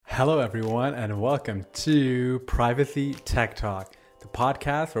Hello, everyone, and welcome to Privacy Tech Talk, the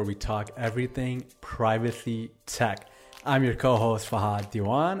podcast where we talk everything privacy tech. I'm your co-host, Fahad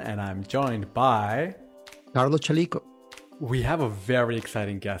Diwan, and I'm joined by... Carlos Chalico. We have a very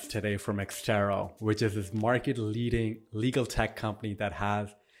exciting guest today from Exterro, which is this market-leading legal tech company that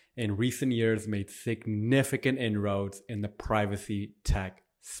has, in recent years, made significant inroads in the privacy tech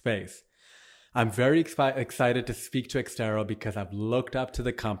space. I'm very excited to speak to Exterro because I've looked up to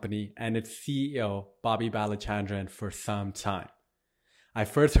the company and its CEO, Bobby Balachandran, for some time. I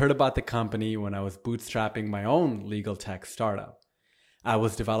first heard about the company when I was bootstrapping my own legal tech startup. I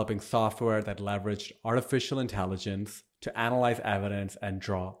was developing software that leveraged artificial intelligence to analyze evidence and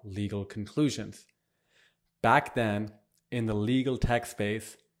draw legal conclusions. Back then, in the legal tech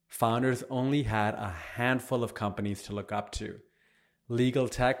space, founders only had a handful of companies to look up to. Legal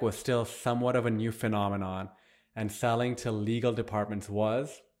tech was still somewhat of a new phenomenon, and selling to legal departments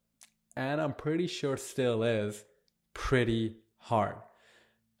was, and I'm pretty sure still is, pretty hard.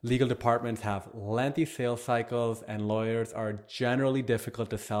 Legal departments have lengthy sales cycles, and lawyers are generally difficult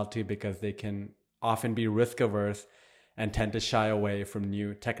to sell to because they can often be risk averse and tend to shy away from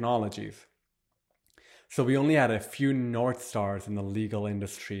new technologies. So we only had a few North Stars in the legal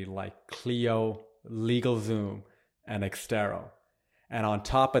industry like Clio, LegalZoom, and Exterro. And on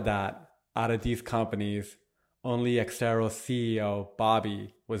top of that, out of these companies, only Exterro's CEO,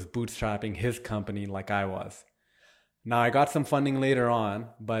 Bobby, was bootstrapping his company like I was. Now, I got some funding later on,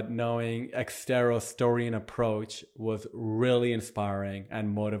 but knowing Exterro's story and approach was really inspiring and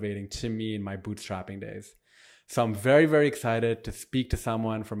motivating to me in my bootstrapping days. So I'm very, very excited to speak to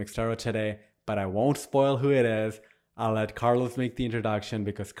someone from Exterro today, but I won't spoil who it is. I'll let Carlos make the introduction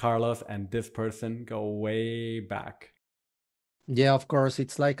because Carlos and this person go way back. Yeah, of course,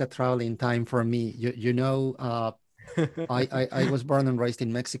 it's like a traveling time for me. I was born and raised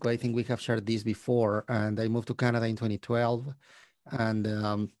in Mexico. I think we have shared this before, and I moved to Canada in 2012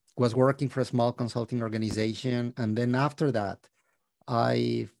 and was working for a small consulting organization. And then after that,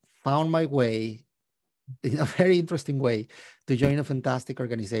 I found my way in a very interesting way to join a fantastic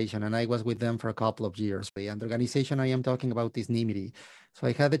organization. And I was with them for a couple of years. And the organization I am talking about is Nimity. So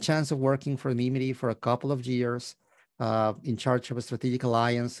I had the chance of working for Nimity for a couple of years. In charge of strategic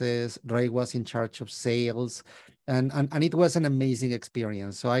alliances. Ray was in charge of sales, and it was an amazing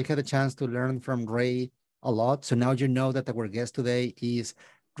experience. So I had a chance to learn from Ray a lot. So now you know that our guest today is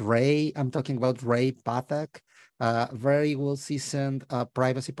Ray. I'm talking about Ray Pathak, very well-seasoned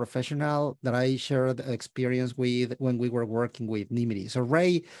privacy professional that I shared experience with when we were working with Nimity. So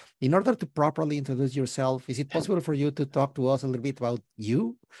Ray, in order to properly introduce yourself, is it possible for you to talk to us a little bit about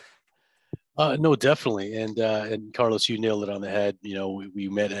you? No, definitely. And Carlos, you nailed it on the head. You know, we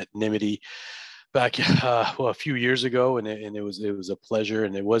met at Nimity back a few years ago, and it was a pleasure,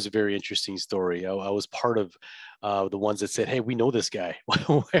 and it was a very interesting story. I was part of the ones that said, "Hey, we know this guy.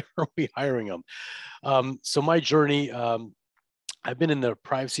 Why are we hiring him?" So my journey, I've been in the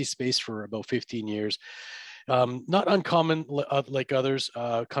privacy space for about 15 years. Not uncommon like others,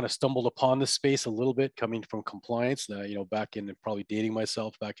 kind of stumbled upon this space a little bit coming from compliance, back in probably dating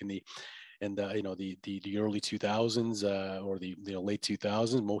myself back in the early 2000s or the late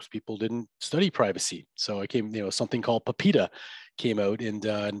 2000s. Most people didn't study privacy, so I came, something called PAPITA came out,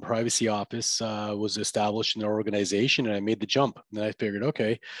 and privacy office was established in our organization, and I made the jump. And I figured,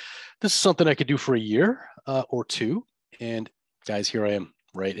 okay, this is something I could do for a year or two, and guys, here I am,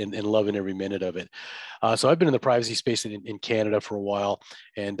 right, and loving every minute of it. So I've been in the privacy space in Canada for a while,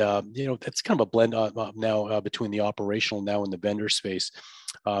 and it's kind of a blend now between the operational now and the vendor space,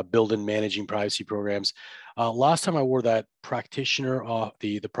 building, managing privacy programs. Last time I wore that practitioner,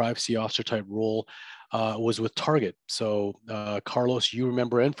 the privacy officer type role, was with Target. So Carlos, you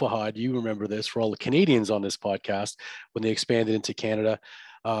remember, and Fahad, you remember this for all the Canadians on this podcast when they expanded into Canada.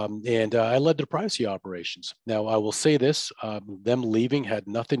 And I led the privacy operations. Now, I will say this, them leaving had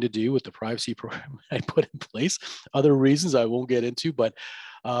nothing to do with the privacy program I put in place. Other reasons I won't get into, but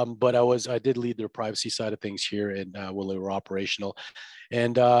I did lead their privacy side of things here, and when they were operational.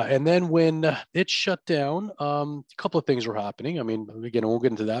 And then when it shut down, a couple of things were happening. I mean, again, I won't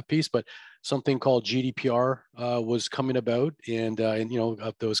get into that piece, but something called GDPR was coming about, and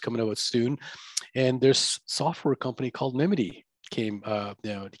that was coming out soon. And there's software company called Nimity came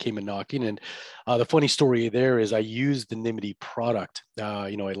and knocking. And the funny story there is I used the Nimity product. I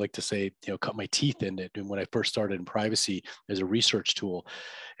like to say, cut my teeth in it when I first started in privacy as a research tool.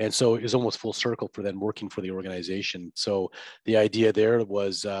 And so it was almost full circle for them working for the organization. So the idea there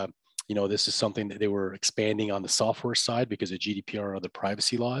was, this is something that they were expanding on the software side because of GDPR and other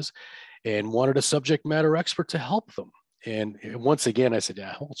privacy laws, and wanted a subject matter expert to help them. And once again, I said,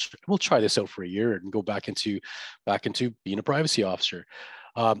 yeah, we'll try this out for a year and go back into being a privacy officer.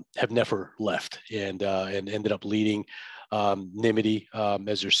 Have never left, and ended up leading Nimity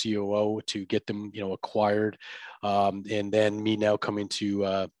as their COO to get them, acquired, and then me now coming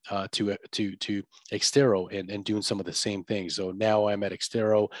to Exterro and doing some of the same things. So now I'm at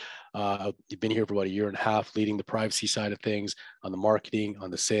Exterro. I've been here for about a year and a half, leading the privacy side of things, on the marketing,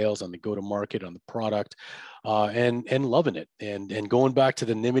 on the sales, on the go-to-market, on the product, and loving it. And going back to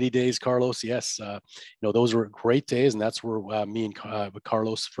the Nimity days, Carlos, yes, those were great days, and that's where me and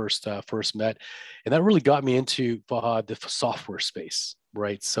Carlos first met, and that really got me into Fahad, the software space.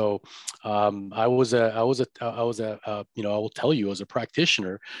 Right. So I will tell you, as a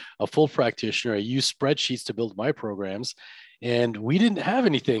practitioner, a full practitioner, I used spreadsheets to build my programs, and we didn't have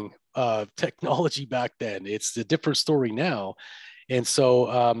anything technology back then. It's a different story now. And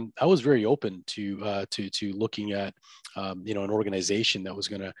so I was very open to looking at an organization that was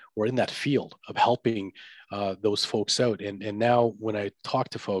or in that field of helping those folks out. And now when I talk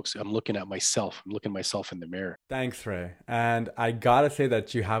to folks, I'm looking at myself. I'm looking myself in the mirror. Thanks, Ray. And I gotta say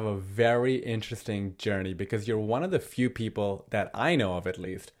that you have a very interesting journey, because you're one of the few people that I know of, at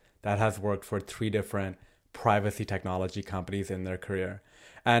least, that has worked for 3 different privacy technology companies in their career.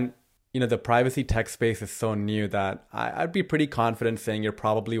 And the privacy tech space is so new that I'd be pretty confident saying you're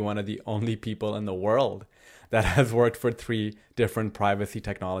probably one of the only people in the world that has worked for 3 different privacy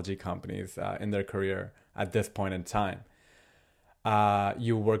technology companies in their career at this point in time.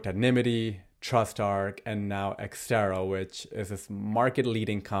 You worked at Nimity, TrustArc, and now Exterro, which is this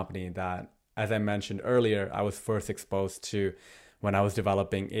market-leading company that, as I mentioned earlier, I was first exposed to when I was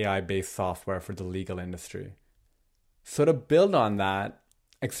developing AI-based software for the legal industry. So to build on that,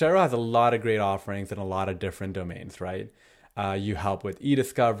 Exterro has a lot of great offerings in a lot of different domains, right? You help with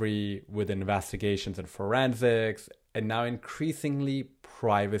e-discovery, with investigations and forensics, and now increasingly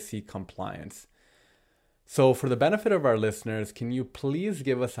privacy compliance. So for the benefit of our listeners, can you please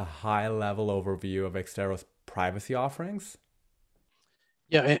give us a high-level overview of Exterro's privacy offerings?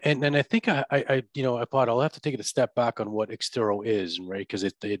 Yeah, and I think I thought I'll have to take it a step back on what Exterro is, right? Because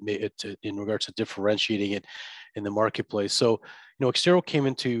it in regards to differentiating it in the marketplace. So, Exterro came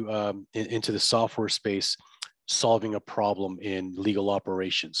into the software space, solving a problem in legal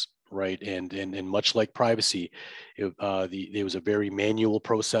operations, right? And much like privacy, it was a very manual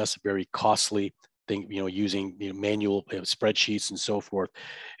process, very costly thing, using manual spreadsheets and so forth.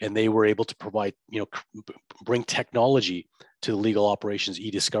 And they were able to provide, bring technology to the legal operations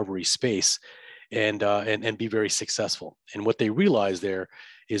e-discovery space, and be very successful. And what they realized there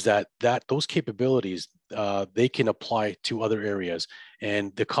is that those capabilities they can apply to other areas,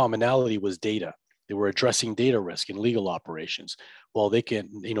 and the commonality was data. They were addressing data risk in legal operations. Well, they can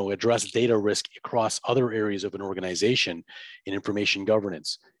address data risk across other areas of an organization, in information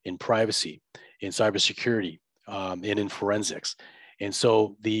governance, in privacy, in cybersecurity, and in forensics. And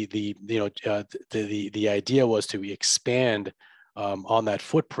so the idea was to expand on that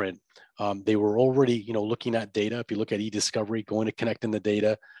footprint. They were already looking at data. If you look at e-discovery, going to connect in the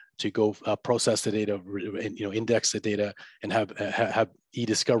data to go process the data, and index the data, and have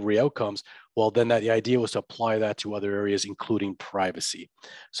e-discovery outcomes. Well, then the idea was to apply that to other areas, including privacy.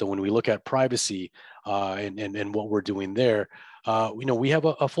 So when we look at privacy and what we're doing there, we have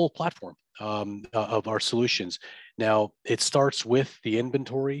a full platform of our solutions. Now, it starts with the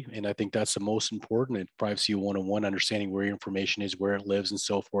inventory, and I think that's the most important in Privacy 101, understanding where your information is, where it lives, and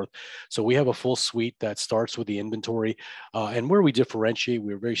so forth. So we have a full suite that starts with the inventory, and where we differentiate,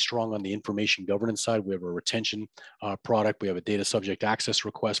 we're very strong on the information governance side. We have a retention product. We have a data subject access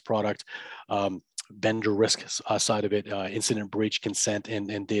request product, vendor risk side of it, incident breach consent,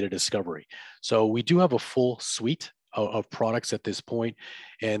 and data discovery. So we do have a full suite of products at this point,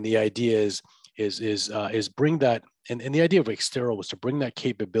 and the idea is bring that, and the idea of Exterro was to bring that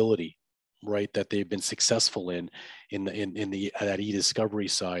capability, right, that they've been successful in that e-discovery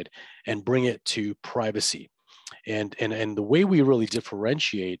side, and bring it to privacy. And the way we really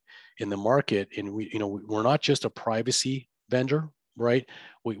differentiate in the market, and we're not just a privacy vendor, right?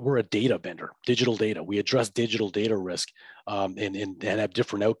 We're a data vendor, digital data. We address digital data risk, and have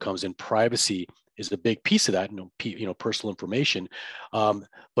different outcomes. And privacy is a big piece of that, personal information.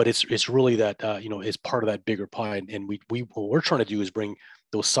 But it's really that, is part of that bigger pie. And what we're trying to do is bring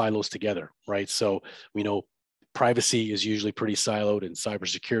those silos together, right? So we know privacy is usually pretty siloed, and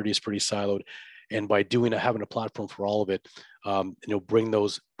cybersecurity is pretty siloed. And by having a platform for all of it, bring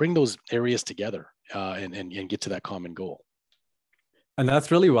those areas together, and get to that common goal. And that's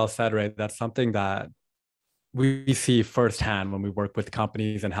really well said, Ray. That's something that we see firsthand when we work with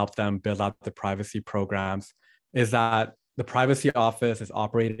companies and help them build out the privacy programs. is that the privacy office is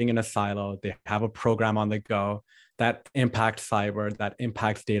operating in a silo. They have a program on the go that impacts cyber, that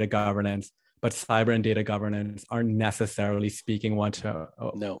impacts data governance, but cyber and data governance aren't necessarily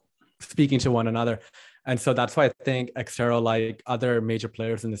No. speaking to one another. And so that's why I think Exterro, like other major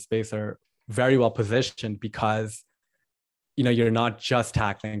players in the space, are very well positioned, because you're not just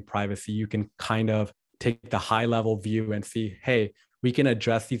tackling privacy. You can kind of take the high level view and see, hey, we can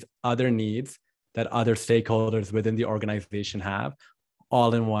address these other needs that other stakeholders within the organization have,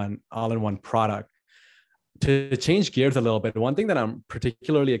 all in one product. To change gears a little bit, one thing that I'm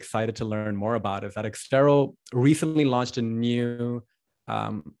particularly excited to learn more about is that Exterro recently launched a new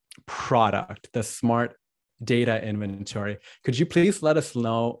product, the Smart Data Inventory. Could you please let us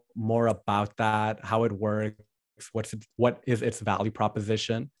know more about that, how it works, what is its value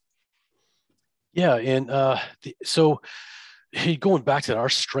proposition? Yeah, and so going back to that, our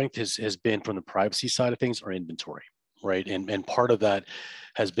strength has been from the privacy side of things, our inventory, right? And part of that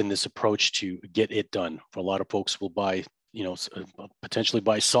has been this approach to get it done. For a lot of folks will buy, potentially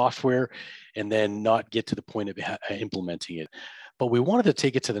buy software and then not get to the point of implementing it. But we wanted to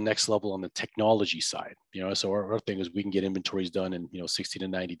take it to the next level on the technology side, so our thing is we can get inventories done in 60 to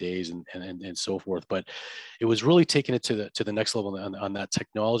 90 days and so forth. But it was really taking it to the next level on that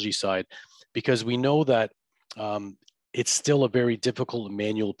technology side, because we know that it's still a very difficult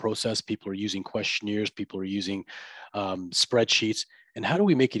manual process. People are using questionnaires, people are using spreadsheets, and how do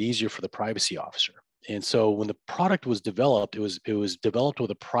we make it easier for the privacy officer? And so when the product was developed, it was developed with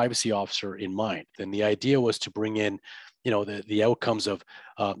a privacy officer in mind. And the idea was to bring in the outcomes of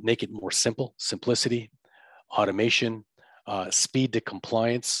make it more simplicity, automation, speed to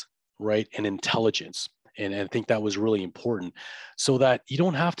compliance, right, and intelligence. And I think that was really important, so that you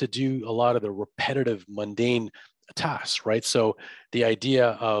don't have to do a lot of the repetitive, mundane tasks, right? So the idea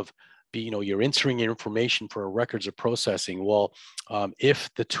of you're entering your information for records of processing. Well, if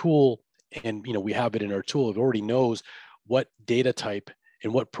the tool, and we have it in our tool, it already knows what data type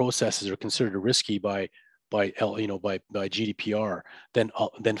and what processes are considered risky by GDPR,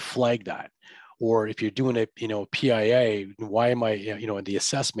 then flag that. Or if you're doing a PIA, why am I in the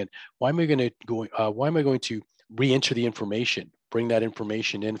assessment? Why am I going to re-enter the information? Bring that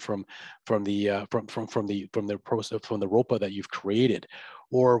information in from the ROPA that you've created.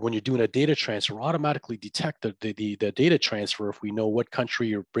 Or when you're doing a data transfer, automatically detect the data transfer if we know what country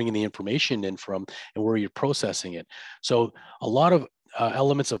you're bringing the information in from and where you're processing it. So a lot of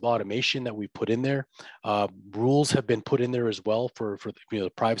elements of automation that we put in there. Rules have been put in there as well for the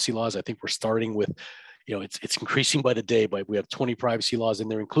privacy laws. I think we're starting with, it's increasing by the day, but we have 20 privacy laws in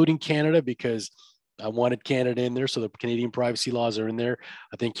there, including Canada, because I wanted Canada in there, so the Canadian privacy laws are in there.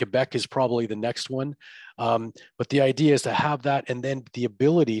 I think Quebec is probably the next one. But the idea is to have that, and then the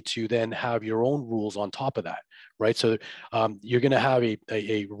ability to then have your own rules on top of that, right? So you're going to have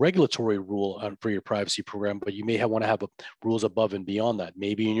a regulatory rule for your privacy program, but you may want to have rules above and beyond that.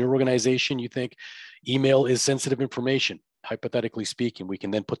 Maybe in your organization, you think email is sensitive information. Hypothetically speaking, we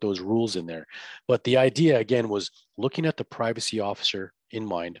can then put those rules in there. But the idea, again, was looking at the privacy officer in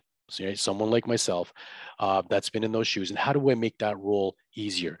mind. So, someone like myself that's been in those shoes, and how do I make that role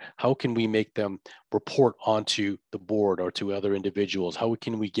easier? How can we make them report onto the board or to other individuals? How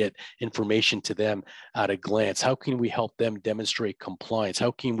can we get information to them at a glance? How can we help them demonstrate compliance?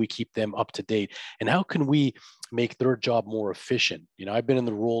 How can we keep them up to date? And how can we make their job more efficient? I've been in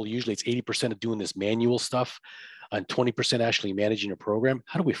the role, usually it's 80% of doing this manual stuff and 20% actually managing a program.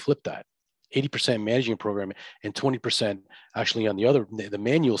 How do we flip that? 80% managing a program and 20% actually on the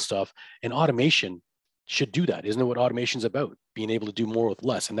manual stuff, and automation should do that. Isn't it what automation's about? Being able to do more with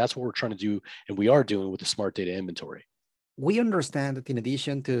less. And that's what we're trying to do. And we are doing with the smart data inventory. We understand that in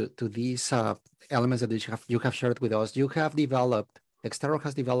addition to these elements that you have shared with us, Exterro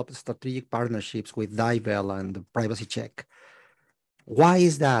has developed strategic partnerships with Divel and Privacy Check. Why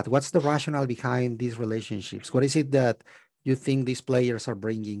is that? What's the rationale behind these relationships? What is it that you think these players are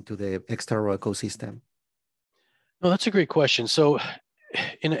bringing to the Exterro ecosystem? No, that's a great question. So,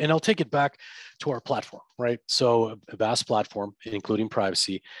 and I'll take it back to our platform, right? So a vast platform, including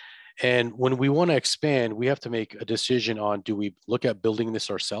privacy. And when we want to expand, we have to make a decision on, do we look at building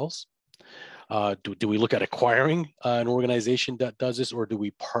this ourselves? Do we look at acquiring an organization that does this, or do we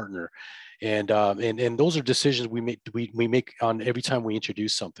partner? And those are decisions we make on every time we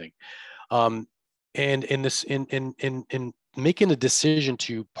introduce something. And in making a decision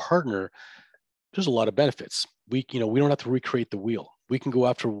to partner, there's a lot of benefits. We don't have to recreate the wheel. We can go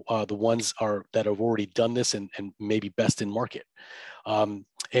after the ones that have already done this and maybe best in market, and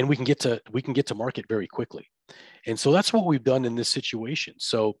we can get to market very quickly. And so that's what we've done in this situation.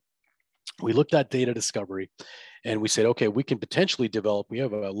 So we looked at data discovery, and we said, okay, we can potentially develop. We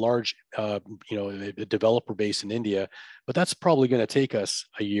have a large, a developer base in India, but that's probably going to take us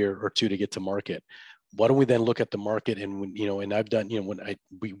a year or two to get to market. Why don't we then look at the market, and and I've done,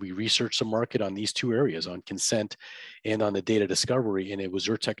 we researched the market on these two areas, on consent and on the data discovery, and it was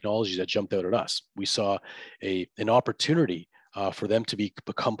their technologies that jumped out at us. We saw an opportunity for them to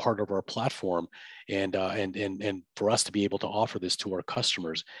become part of our platform, and for us to be able to offer this to our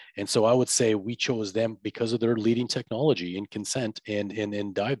customers. And so I would say we chose them because of their leading technology in consent and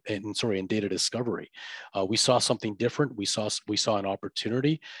data discovery. We saw something different. We saw an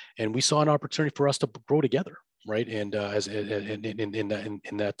opportunity, and we saw an opportunity for us to grow together, right? And as in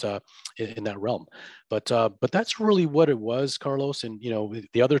that realm. But that's really what it was, Carlos. And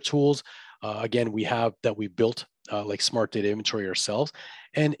the other tools, again, we built, like Smart Data Inventory ourselves,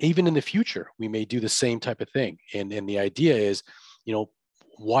 and even in the future we may do the same type of thing. And the idea is,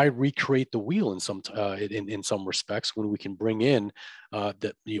 why recreate the wheel in some respects when we can bring in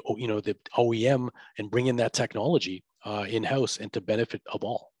the OEM and bring in that technology in-house and to benefit of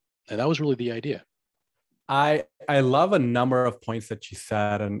all. And that was really the idea. I love a number of points that you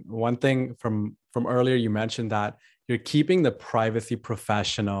said, and one thing from earlier, you mentioned that you're keeping the privacy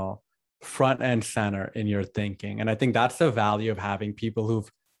professional front and center in your thinking. And I think that's the value of having people who've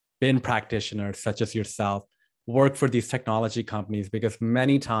been practitioners, such as yourself, work for these technology companies, because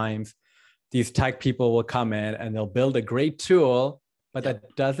many times these tech people will come in and they'll build a great tool, but that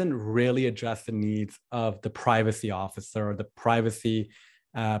doesn't really address the needs of the privacy officer or the privacy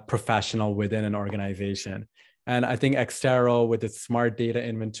professional within an organization. And I think Exterro, with its smart data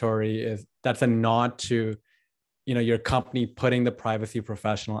inventory, that's a nod to your company putting the privacy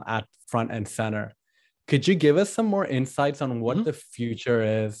professional at front and center. Could you give us some more insights on what the future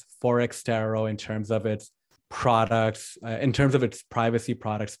is for Exterro in terms of its products, in terms of its privacy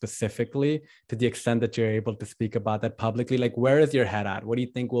products specifically, to the extent that you're able to speak about that publicly? Like, where is your head at? What do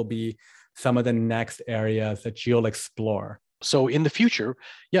you think will be some of the next areas that you'll explore? So in the future,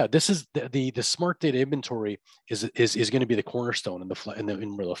 this is the smart data inventory is going to be the cornerstone and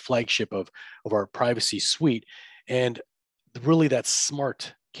the flagship of our privacy suite, and really that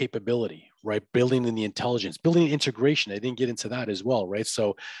smart capability, right? Building in the intelligence, building integration. I didn't get into that as well, right?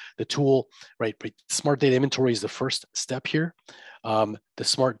 So the tool, right? Smart data inventory is the first step here. The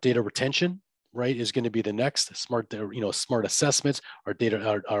smart data retention, right, is going to be the next. Smart assessments, our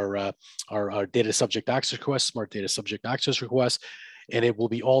data subject access requests, smart data subject access requests, and it will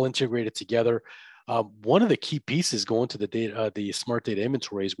be all integrated together. One of the key pieces going to the smart data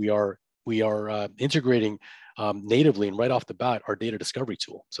inventory is we are integrating natively and right off the bat our data discovery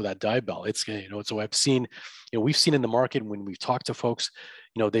tool. So that dive bell, it's so I've seen, we've seen in the market when we've talked to folks,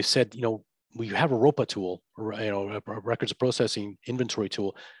 they've said, we have a ROPA tool, or a records processing inventory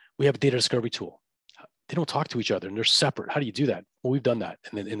tool. We have a data discovery tool. They don't talk to each other and they're separate. How do you do that? Well, we've done that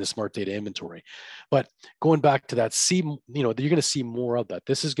in the smart data inventory. But going back to that, you're going to see more of that.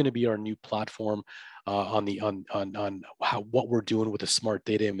 This is going to be our new platform on what we're doing with the smart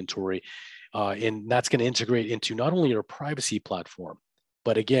data inventory, and that's going to integrate into not only our privacy platform,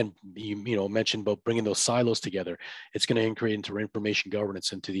 but again, you mentioned about bringing those silos together. It's going to integrate into information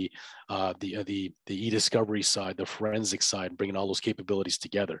governance, into the e-discovery side, the forensic side, bringing all those capabilities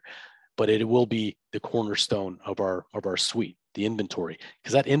together. But it will be the cornerstone of our suite, the inventory,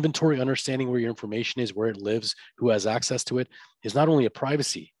 because that inventory, understanding where your information is, where it lives, who has access to it, is not only a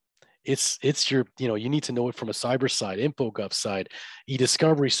privacy. It's your, you need to know it from a cyber side, InfoGov side,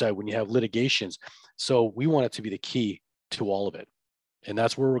 e-discovery side when you have litigations. So we want it to be the key to all of it. And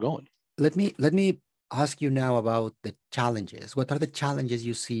that's where we're going. Let me ask you now about the challenges. What are the challenges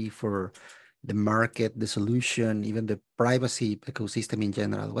you see for the market, the solution, even the privacy ecosystem in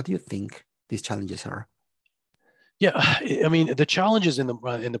general? What do you think these challenges are? Yeah, I mean, the challenges in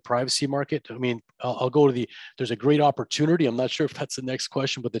the privacy market. I mean, I'll go to there's a great opportunity. I'm not sure if that's the next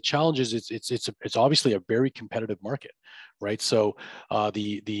question, but the challenge is it's obviously a very competitive market, right? So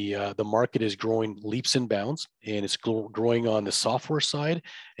the market is growing leaps and bounds, and it's growing on the software side,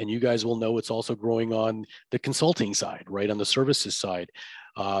 and you guys will know it's also growing on the consulting side, right? On the services side.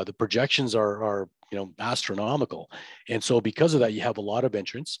 The projections are astronomical, and so because of that, you have a lot of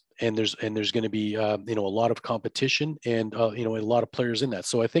entrants, and there's going to be a lot of competition, and a lot of players in that.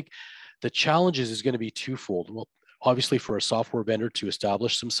 So I think the challenges is going to be twofold. Well, obviously for a software vendor to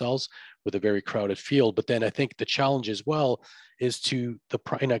establish themselves with a very crowded field, but then I think the challenge as well is and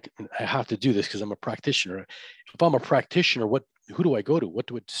I have to do this because I'm a practitioner. If I'm a practitioner, who do I go to? What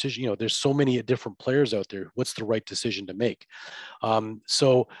do a decision? There's so many different players out there. What's the right decision to make?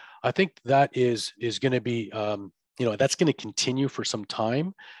 So I think that is going to be that's going to continue for some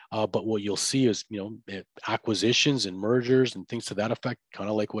time. But what you'll see is, acquisitions and mergers and things to that effect, kind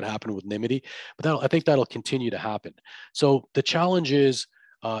of like what happened with Nimity. But I think that'll continue to happen. So the challenge is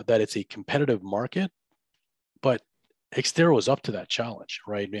that it's a competitive market, but Exterro is up to that challenge,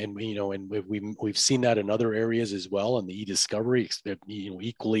 right? And we've seen that in other areas as well, in the e-discovery,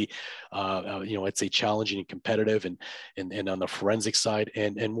 equally, it's a challenging and competitive, and on the forensic side,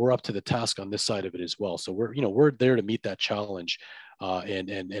 and we're up to the task on this side of it as well. So we're there to meet that challenge,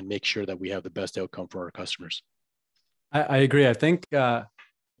 and make sure that we have the best outcome for our customers. I agree. I think there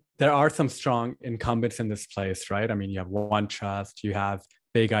are some strong incumbents in this place, right? I mean, you have OneTrust, you have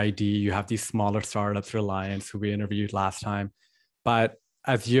Big ID, you have these smaller startups, Reliance, who we interviewed last time. But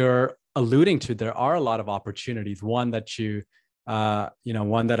as you're alluding to, there are a lot of opportunities. One that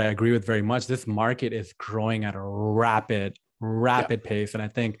one that I agree with very much. This market is growing at a rapid pace. And I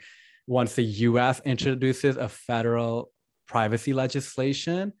think once the US introduces a federal privacy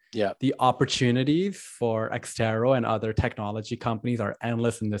legislation, the opportunities for Exterro and other technology companies are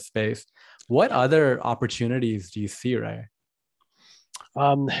endless in this space. What other opportunities do you see, Ray?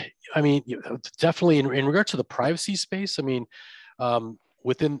 I mean, definitely in regard to the privacy space. I mean,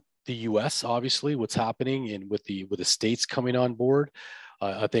 within the U.S., obviously, what's happening, and with the states coming on board,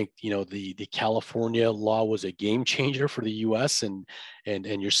 I think the California law was a game changer for the U.S. and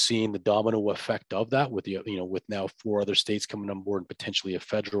you're seeing the domino effect of that with with now 4 other states coming on board and potentially a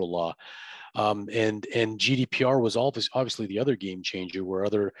federal law. And GDPR was obviously the other game changer, where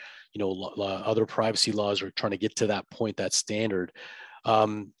other privacy laws are trying to get to that point, that standard.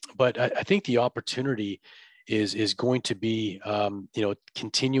 But I think the opportunity is going to be,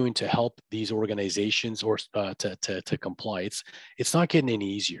 continuing to help these organizations or to comply. It's not getting any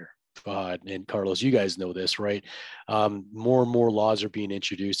easier. And Carlos, you guys know this, right? More and more laws are being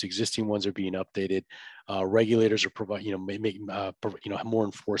introduced. Existing ones are being updated. Regulators are providing, making more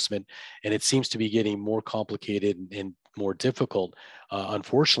enforcement, and it seems to be getting more complicated and more difficult,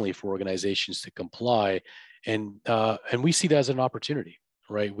 unfortunately, for organizations to comply. And we see that as an opportunity,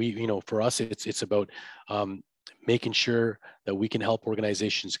 right? For us, it's about making sure that we can help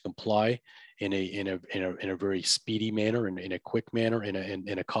organizations comply in a very speedy manner, and in a quick manner,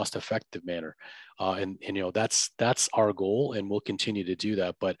 in a cost-effective manner, and that's our goal, and we'll continue to do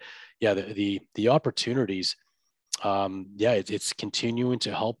that. But yeah, the opportunities, it's continuing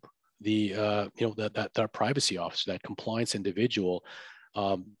to help that privacy officer, that compliance individual.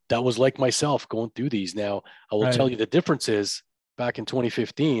 That was like myself going through these. Now, I will tell you, the difference is, back in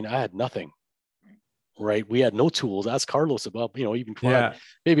 2015, I had nothing, right? We had no tools. Ask Carlos about, even Fahad.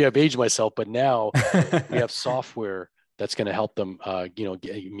 Maybe I've aged myself, but now we have software that's going to help them,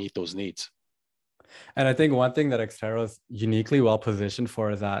 meet those needs. And I think one thing that Exterro is uniquely well positioned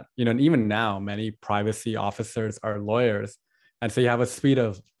for is that, even now, many privacy officers are lawyers. And so you have a suite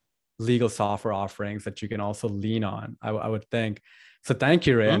of legal software offerings that you can also lean on, I would think. So thank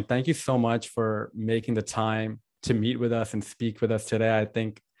you, Ray. And thank you so much for making the time to meet with us and speak with us today. I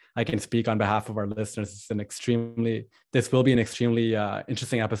think I can speak on behalf of our listeners. This will be an extremely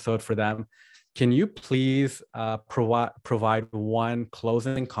interesting episode for them. Can you please provide one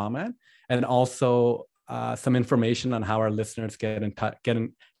closing comment, and also some information on how our listeners can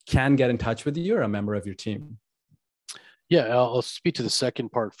get in touch with you or a member of your team? Yeah, I'll speak to the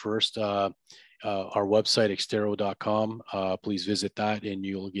second part first. Our website, exterro.com. Please visit that, and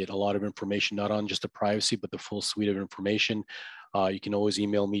you'll get a lot of information, not on just the privacy, but the full suite of information. You can always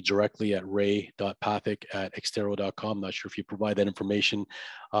email me directly at ray.pathak@exterro.com. Not sure if you provide that information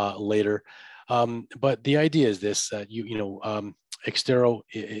later. But the idea is this, that Exterro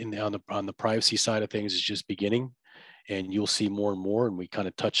on the privacy side of things is just beginning, and you'll see more and more, and we kind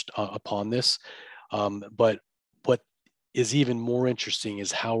of touched upon this. But what is even more interesting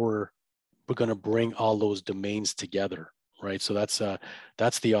is how we're going to bring all those domains together, right? So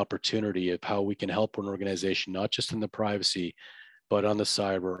that's the opportunity of how we can help an organization, not just in the privacy, but on the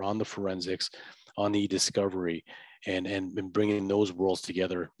cyber, on the forensics, on the discovery, and bringing those worlds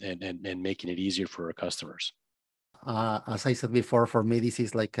together and making it easier for our customers. As I said before, for me, this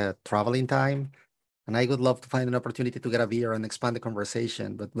is like a traveling time, and I would love to find an opportunity to get a beer and expand the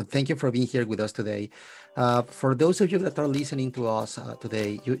conversation. But thank you for being here with us today. For those of you that are listening to us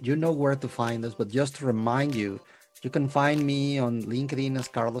today, you know where to find us. But just to remind you, you can find me on LinkedIn as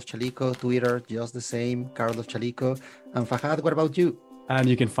Carlos Chalico, Twitter, just the same, Carlos Chalico. And Fahad, what about you? And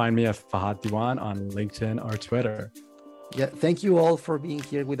you can find me as Fahad Diwan on LinkedIn or Twitter. Yeah, thank you all for being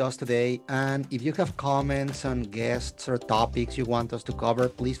here with us today. And if you have comments on guests or topics you want us to cover,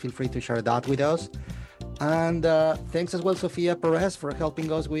 please feel free to share that with us. And thanks as well, Sofia Perez, for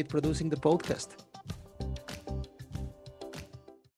helping us with producing the podcast.